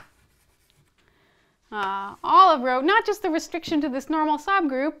 Olive wrote not just the restriction to this normal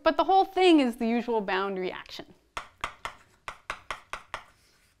subgroup, but the whole thing is the usual bound reaction.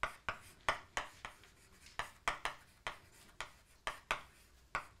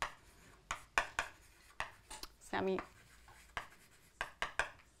 Semi-boundary.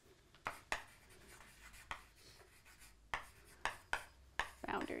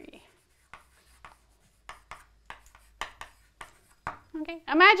 Okay,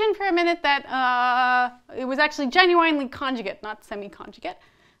 imagine for a minute that it was actually genuinely conjugate, not semi-conjugate.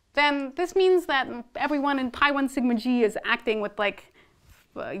 Then this means that everyone in pi 1 sigma g is acting with like,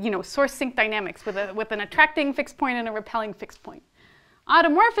 source sink dynamics with an attracting fixed point and a repelling fixed point.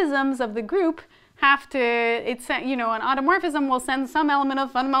 Automorphisms of the group have to, an automorphism will send some element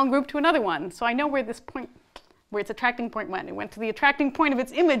of fundamental group to another one. So I know where this point, where its attracting point went. It went to the attracting point of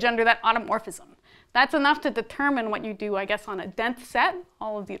its image under that automorphism. That's enough to determine what you do, I guess, on a dense set,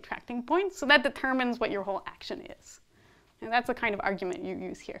 all of the attracting points. So that determines what your whole action is. And that's the kind of argument you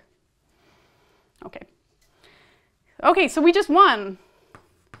use here. Okay. Okay, so we just won.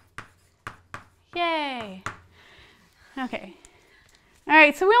 Yay. Okay. All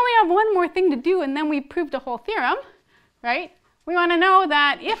right, so we only have one more thing to do, and then we proved a whole theorem, right? We want to know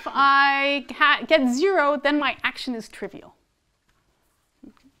that if I get 0, then my action is trivial.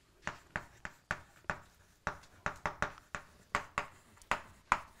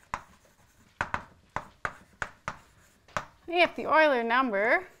 If the Euler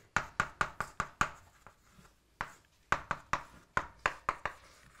number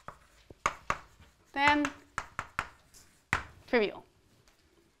then trivial.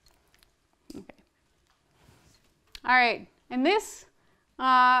 Okay. All right, and this,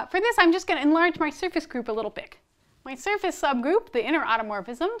 for this, I'm just going to enlarge my surface group a little bit. My surface subgroup, the inner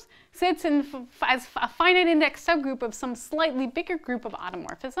automorphisms, sits in as a finite index subgroup of some slightly bigger group of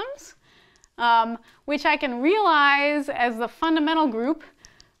automorphisms, which I can realize as the fundamental group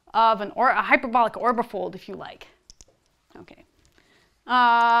of a hyperbolic orbifold, if you like. Okay.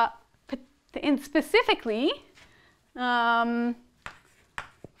 And specifically, for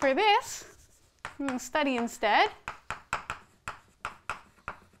this, I'm going to study instead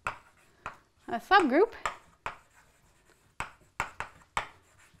a subgroup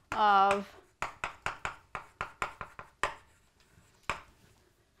of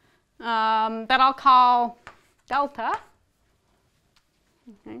that I'll call delta.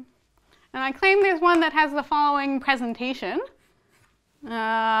 Okay. And I claim there's one that has the following presentation.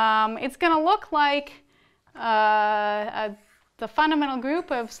 It's going to look like the fundamental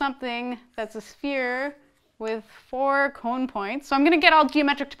group of something that's a sphere with 4 cone points. So I'm going to get all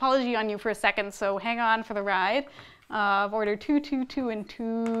geometric topology on you for a second, so hang on for the ride, of order 2, 2, 2, and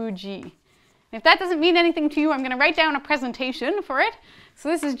 2g. If that doesn't mean anything to you, I'm going to write down a presentation for it. So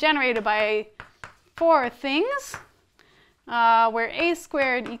this is generated by 4 things, where a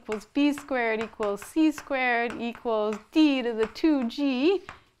squared equals b squared equals c squared equals d to the 2g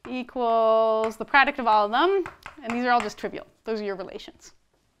equals the product of all of them. And these are all just trivial. Those are your relations.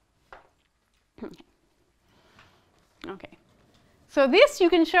 Okay. So this, you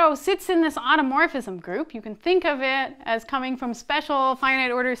can show, sits in this automorphism group. You can think of it as coming from special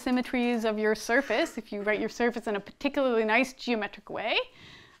finite order symmetries of your surface, if you write your surface in a particularly nice geometric way.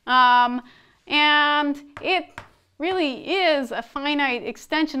 And it really is a finite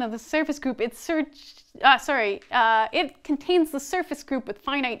extension of the surface group. It contains the surface group with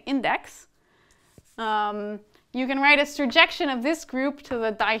finite index. You can write a surjection of this group to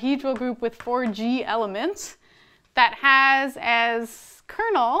the dihedral group with 4G elements that has as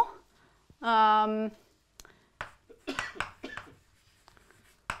kernel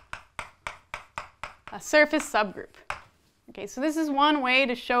a surface subgroup. Okay, so this is one way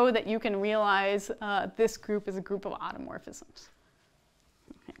to show that you can realize this group is a group of automorphisms.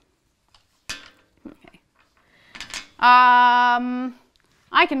 Okay.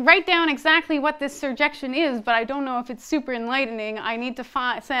 I can write down exactly what this surjection is, but I don't know if it's super enlightening. I need to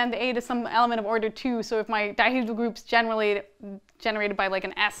send A to some element of order 2. So if my dihedral group's generated by like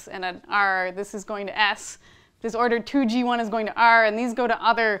an S and an R, this is going to S. This order 2 G1 is going to R, and these go to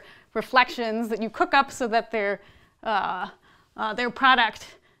other reflections that you cook up so that their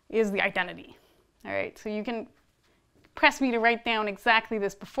product is the identity. All right, so you can press me to write down exactly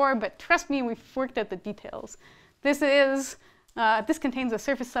this before, but trust me, we've worked out the details. This contains a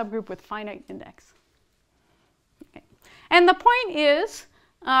surface subgroup with finite index. Okay. And the point is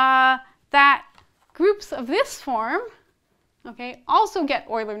that groups of this form, okay, also get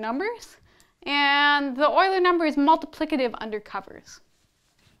Euler numbers, and the Euler number is multiplicative under covers.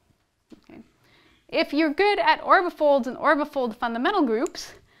 Okay. If you're good at orbifolds and orbifold fundamental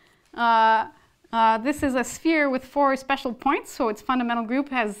groups, this is a sphere with 4 special points, so its fundamental group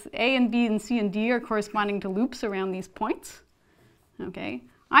has A and B and C and D are corresponding to loops around these points. Okay.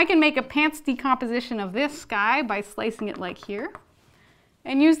 I can make a pants decomposition of this guy by slicing it like here,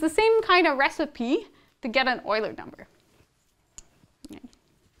 and use the same kind of recipe to get an Euler number. Okay.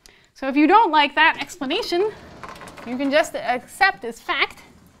 So if you don't like that explanation, you can just accept as fact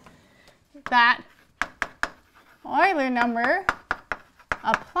that Euler number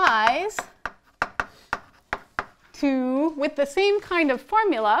applies to, with the same kind of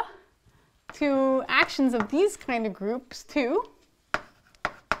formula, to actions of these kind of groups too.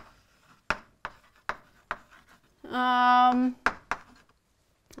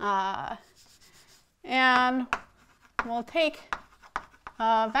 And we'll take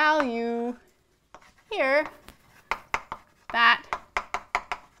a value here that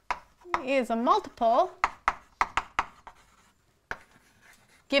is a multiple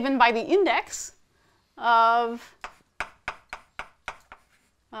given by the index of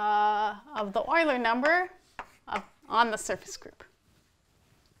the Euler number on the surface group.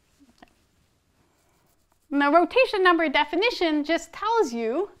 And the rotation number definition just tells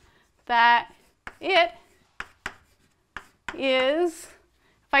you that it is,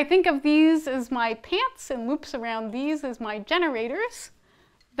 if I think of these as my pants and loops around these as my generators,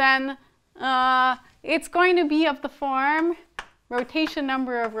 then it's going to be of the form rotation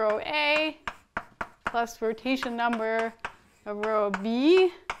number of row A plus rotation number of row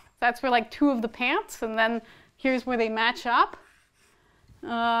B. That's for like 2 of the pants, and then here's where they match up.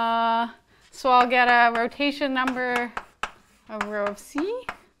 So I'll get a rotation number of row of C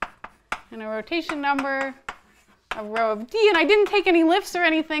and a rotation number of row of D. And I didn't take any lifts or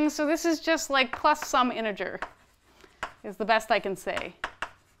anything, so this is just like plus some integer is the best I can say.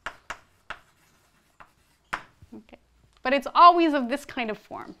 Okay. But it's always of this kind of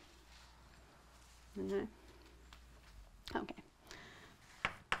form. Okay.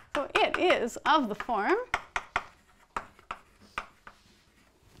 So it is of the form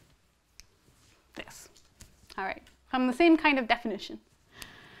this. All right, from the same kind of definition.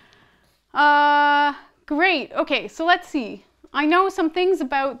 Great. Okay, so let's see. I know some things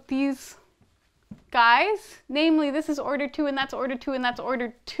about these guys. Namely, this is order 2, and that's order 2, and that's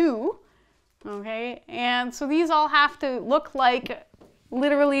order 2. Okay, and so these all have to look like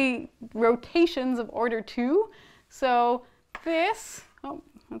literally rotations of order 2. So this, oh,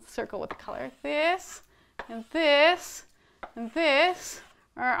 let's circle with the color. This, and this, and this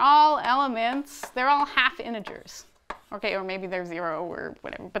are all elements. They're all half integers. Okay, or maybe they're 0 or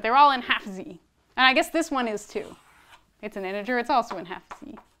whatever, but they're all in half z. And I guess this one is too. It's an integer. It's also in half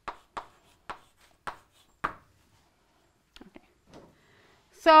z. Okay.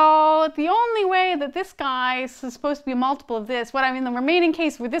 So the only way that this guy is supposed to be a multiple of this, what I mean, the remaining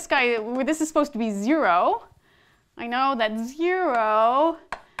case with this guy, where this is supposed to be 0, I know that 0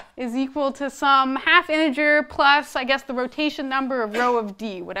 is equal to some half integer plus, I guess, the rotation number of row of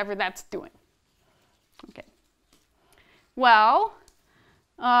D, whatever that's doing. Okay. Well,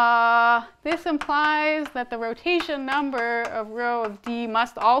 this implies that the rotation number of row of D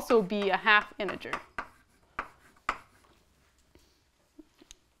must also be a half integer.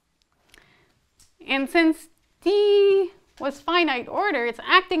 And since D was finite order, it's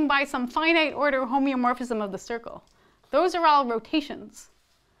acting by some finite order homeomorphism of the circle. Those are all rotations.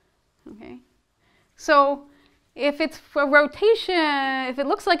 Okay? So if it's a rotation, if it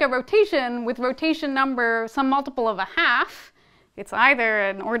looks like a rotation with rotation number some multiple of a half, it's either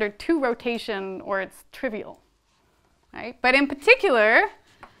an order 2 rotation or it's trivial. Right? But in particular,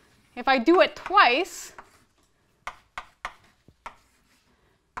 if I do it twice,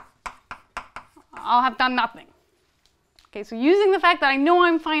 I'll have done nothing. Okay, so using the fact that I know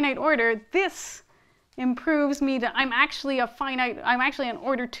I'm finite order, this improves me to I'm actually an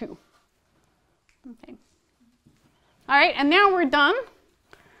order 2. Okay. All right, and now we're done.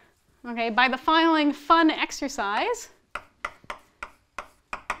 Okay, by the following fun exercise.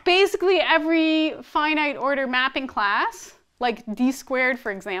 Basically every finite order mapping class, like d squared,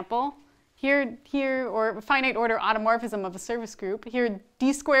 for example, here, or finite order automorphism of a service group. Here,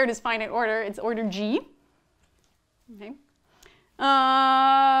 d squared is finite order. It's order G. Okay.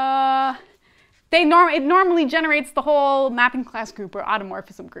 It normally generates the whole mapping class group or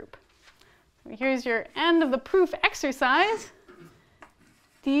automorphism group. So here's your end of the proof exercise.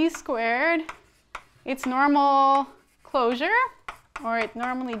 D squared, its normal closure, or it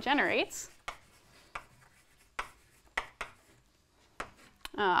normally generates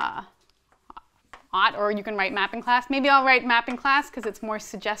or you can write mapping class. Maybe I'll write mapping class because it's more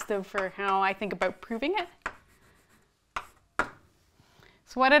suggestive for how I think about proving it.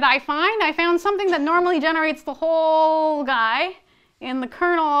 So what did I find? I found something that normally generates the whole guy in the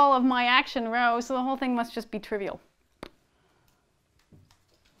kernel of my action row, so the whole thing must just be trivial.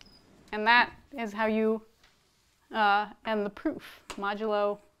 And that is how you end the proof,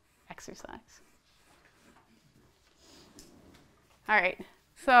 modulo exercise. All right,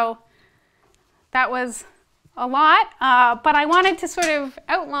 so that was a lot, but I wanted to sort of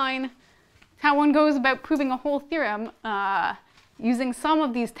outline how one goes about proving a whole theorem using some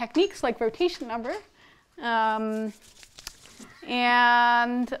of these techniques like rotation number.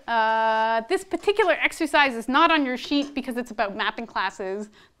 This particular exercise is not on your sheet because it's about mapping classes,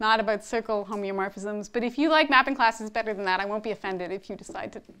 not about circle homeomorphisms. But if you like mapping classes better than that, I won't be offended if you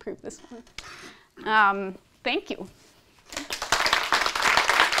decide to prove this one. Thank you.